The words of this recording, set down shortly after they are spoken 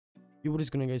Yo, what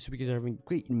is going on, guys? Hope you guys are having a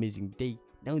great and amazing day.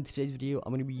 Now in today's video,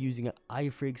 I'm going to be using an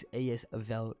iFergs AS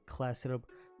VAL Class Setup.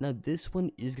 Now this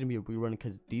one is going to be a rerun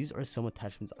because these are some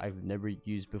attachments I've never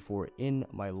used before in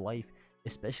my life,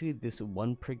 especially this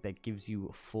one perk that gives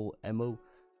you full ammo.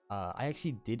 I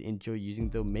actually did enjoy using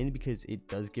it though, mainly because it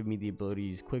does give me the ability to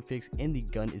use quick fix, and the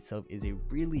gun itself is a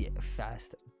really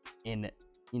fast and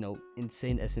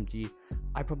insane SMG.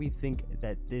 I probably think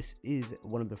that this is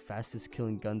one of the fastest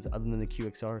killing guns other than the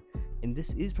QXR, and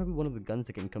this is probably one of the guns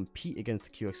that can compete against the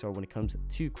QXR when it comes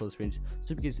to close range.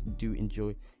 So if you guys do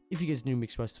enjoy, if you guys new,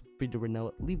 make sure to video right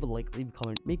now, leave a like, leave a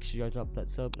comment, make sure you drop that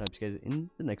sub, and I'll see you guys in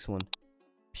the next one.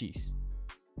 Peace.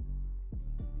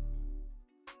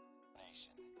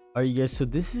 Alright guys, so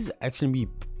this is actually be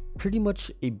pretty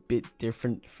much a bit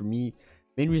different for me.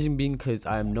 Main reason being because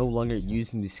I am no longer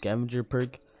using the scavenger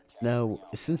perk. Now,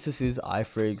 since this is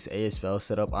iFergs AS VAL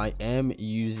setup, I am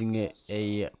using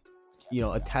a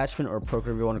attachment or perk,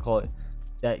 whatever you want to call it,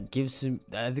 that gives him,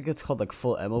 I think it's called like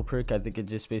full ammo perk. I think it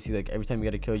just basically like every time you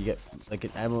get a kill, you get like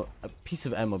a piece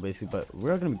of ammo basically. But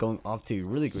we're gonna be going off to a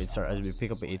really great start as we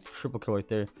pick up a triple kill right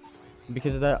there.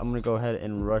 Because of that, I'm gonna go ahead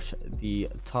and rush the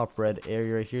top red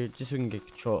area right here just so we can get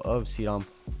control of codm.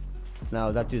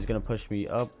 Now that dude's gonna push me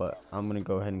up, but I'm gonna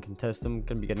go ahead and contest him.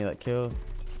 Gonna be getting that kill,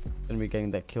 gonna be getting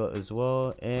that kill as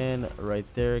well, and right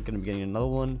there gonna be getting another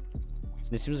one.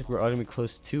 And it seems like we're all gonna be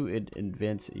close to an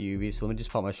advanced UAV, so let me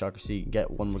just pop my shocker so you can get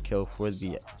one more kill for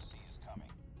the,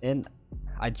 and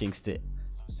I jinxed it.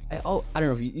 I don't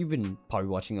know if you've been probably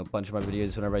watching a bunch of my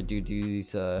videos whenever I do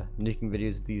these nicking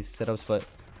videos with these setups, but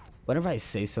whenever I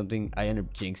say something, I end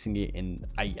up jinxing it and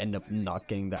I end up not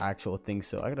getting the actual thing.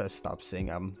 So I gotta stop saying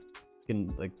I'm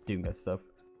like doing that stuff,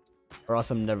 or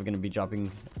else I'm never gonna be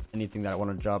dropping anything that I want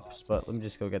to drop. But let me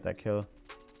just go get that kill.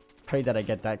 Pray that I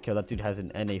get that kill. That dude has an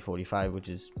NA45, which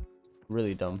is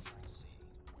really dumb.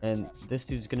 And this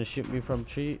dude's gonna shoot me from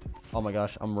tree. Oh my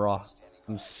gosh, I'm raw.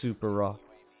 I'm super raw.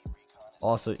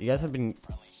 Also, you guys have been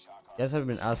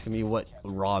asking me what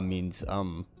raw means.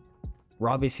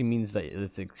 Raw basically means that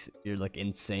it's like you're like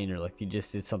insane, or like you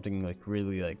just did something like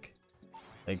really like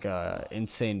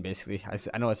insane basically.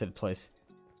 I know I said it twice.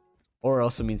 Or it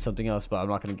also means something else, but I'm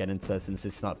not going to get into that since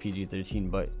it's not PG-13.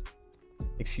 But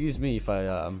excuse me if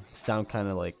I sound kind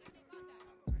of like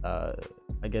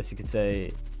I guess you could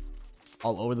say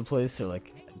all over the place, or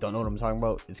like don't know what I'm talking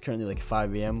about. It's currently like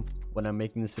 5 AM when I'm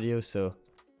making this video, so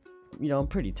I'm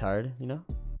pretty tired,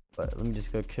 but let me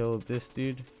just go kill this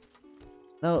dude.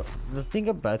 Now, the thing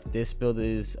about this build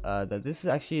is that this is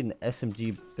actually an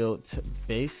SMG built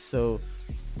base, so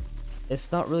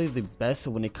it's not really the best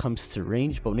when it comes to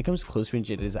range, but when it comes to close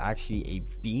range, it is actually a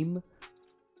beam.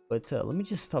 But let me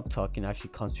just stop talking, actually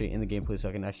concentrate in the gameplay so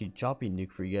I can actually drop a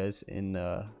nuke for you guys. And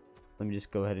let me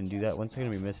just go ahead and do that. Once again,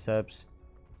 we missteps.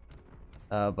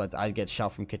 But I get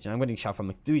shot from kitchen. I'm getting shot from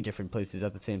like 3 different places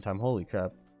at the same time. Holy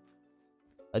crap.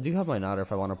 I do have my nodder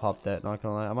if I want to pop that, not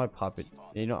gonna lie. I might pop it.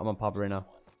 I'm gonna pop it right now.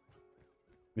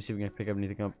 Let me see if we can pick up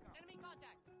anything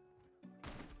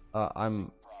up.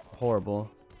 I'm horrible.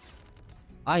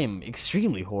 I am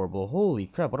extremely horrible. Holy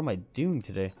crap, what am I doing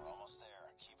today?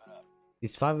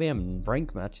 These 5 AM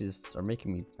rank matches are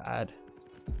making me bad.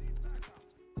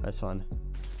 That's fine.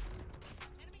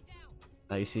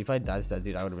 Now you see, if I died to that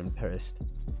dude, I would have been pissed.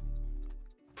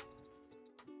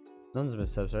 No one's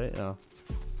missteps, right? No.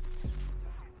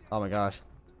 Oh my gosh,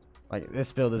 like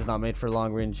this build is not made for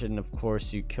long range, and of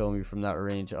course you kill me from that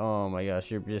range. Oh my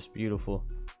gosh, you're just beautiful.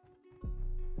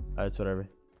 It's whatever.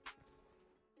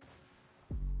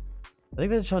 I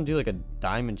think they're trying to do like a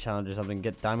diamond challenge or something,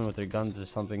 get diamond with their guns or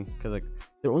something, because like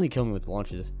they're only killing me with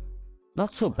launches.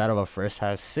 Not so bad of a first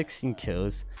half. 16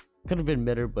 kills, could have been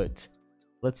better, but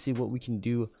let's see what we can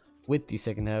do with the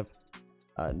second half.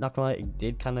 Not gonna lie, it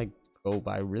did kind of go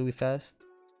by really fast,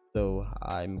 so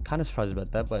I'm kind of surprised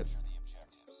about that, but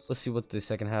let's see what the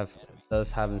second half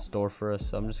does have in store for us.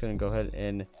 So I'm just gonna go ahead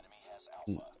and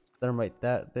thermite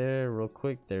that there real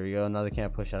quick. There we go. Now they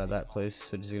can't push out of that place,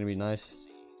 which is gonna be nice.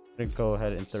 I'm gonna go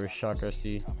ahead and throw a shock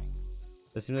RC.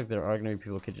 It seems like there are gonna be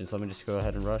people kitchen, so let me just go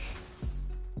ahead and rush.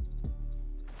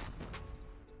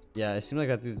 Yeah, it seems like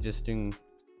that dude just doing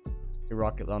a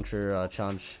rocket launcher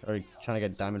challenge, or trying to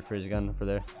get diamond for his gun over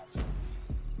there.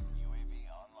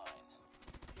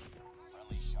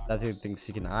 That dude thinks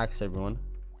he can axe everyone.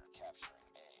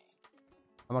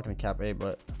 I'm not gonna cap A,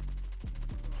 but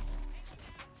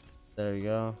there we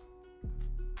go.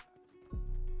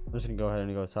 I'm just gonna go ahead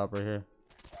and go top right here.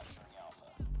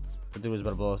 The dude was about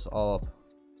to blow us all up.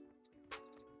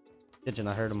 Kitchen,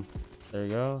 I heard him. There you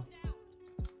go.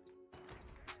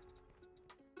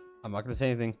 I'm not gonna say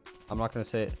anything. I'm not gonna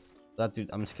say it. That dude,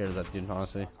 I'm scared of that dude,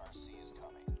 honestly.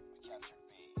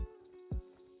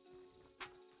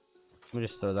 Let me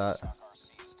just throw that.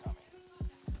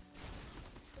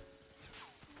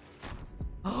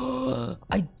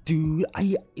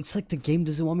 It's like the game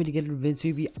doesn't want me to get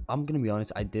invincibility. I'm gonna be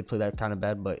honest, I did play that kind of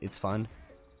bad, but it's fine.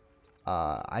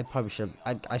 I probably should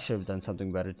have done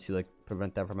something better to like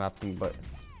prevent that from happening, but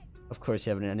of course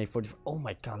you have an NA45. Oh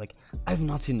my god, like I've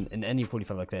not seen an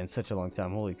NA45 like that in such a long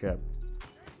time. Holy crap.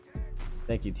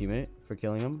 Thank you, teammate, for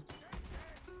killing him.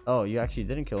 Oh, you actually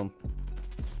didn't kill him.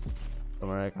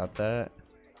 Alright, got that.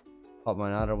 Pop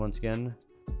mine out once again.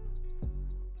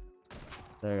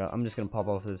 There you go. I'm just gonna pop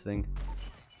off this thing.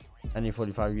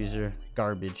 NA45 user,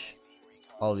 garbage.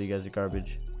 All of you guys are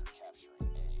garbage.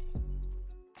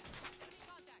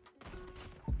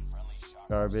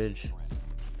 Garbage.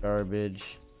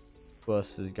 Garbage. Who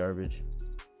else is garbage?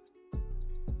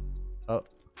 Oh,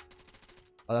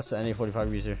 that's the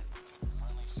NA45 user.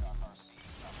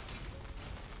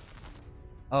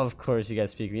 Oh, of course you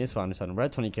guys speak me. It's fine. It's fine. We're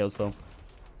at 20 kills though.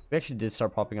 We actually did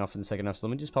start popping off in the second half, so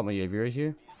let me just pop my UAV right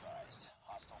here.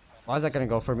 Why is that gonna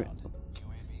go for me?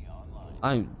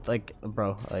 I'm like,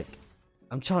 bro, like,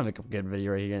 I'm trying to make a good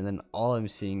video right here, and then all I'm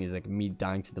seeing is like me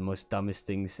dying to the most dumbest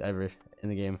things ever in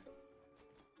the game.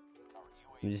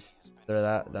 Let me just throw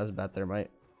that. That was a bad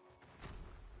thermite.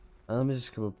 And let me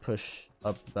just go push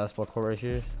up the basketball court right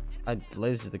here. I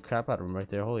lasered the crap out of him right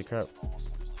there. Holy crap.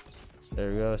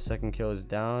 There we go. Second kill is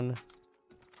down.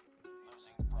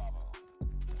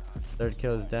 Third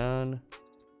kill is down.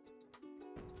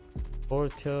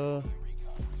 Fourth kill.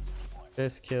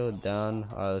 Fifth kill down.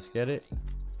 Alright, let's get it.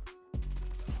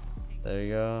 There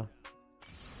you go.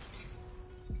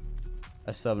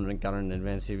 I still haven't got an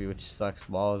advanced UV, which sucks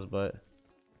balls, but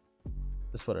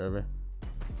it's whatever.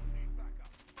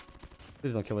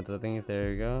 Please don't kill with the thing.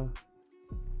 There you go.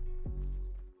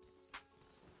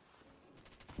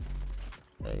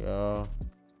 There you go.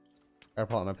 I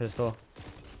pull out my pistol.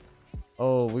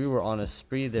 Oh, we were on a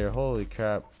spree there. Holy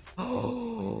crap.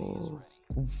 Oh,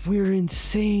 we're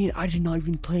insane. I did not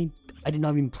even plan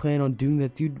on doing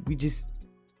that, dude.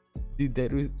 Dude,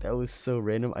 that was so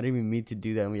random. I didn't even mean to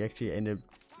do that, and we actually ended up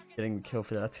getting the kill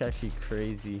for that. That's actually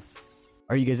crazy.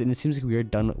 Alright, you guys, and it seems like we are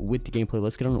done with the gameplay.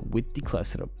 Let's get on with the class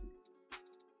setup.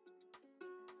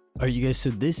 Alright, you guys, so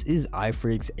this is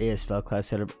iFergs AS VAL Class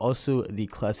Setup, also the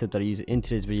class setup that I use in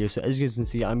today's video. So as you guys can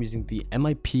see, I'm using the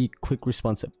MIP quick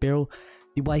response barrel,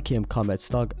 the YKM combat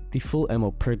stock, the full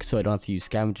ammo perk so I don't have to use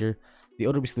scavenger, the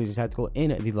OWC Legion tactical,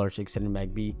 and the large extended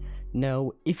mag B.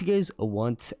 Now, if you guys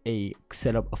want a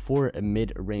setup for a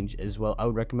mid-range as well, I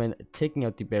would recommend taking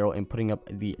out the barrel and putting up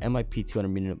the MIP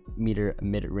 200 meter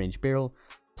mid-range barrel.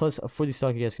 Plus, for the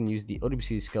stock, you guys can use the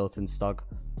OWC skeleton stock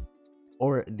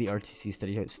or the RTC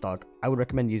steady stock. I would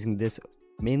recommend using this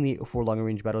mainly for longer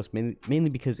range battles, mainly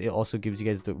because it also gives you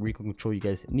guys the recoil control you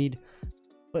guys need.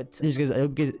 But anyways, guys, I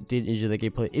hope you guys did enjoy the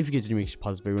gameplay. If you guys did, make sure to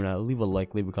pause the video now, leave a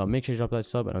like, leave a comment, make sure to drop that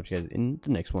sub, and I'll see you guys in the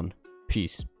next one.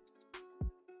 Peace.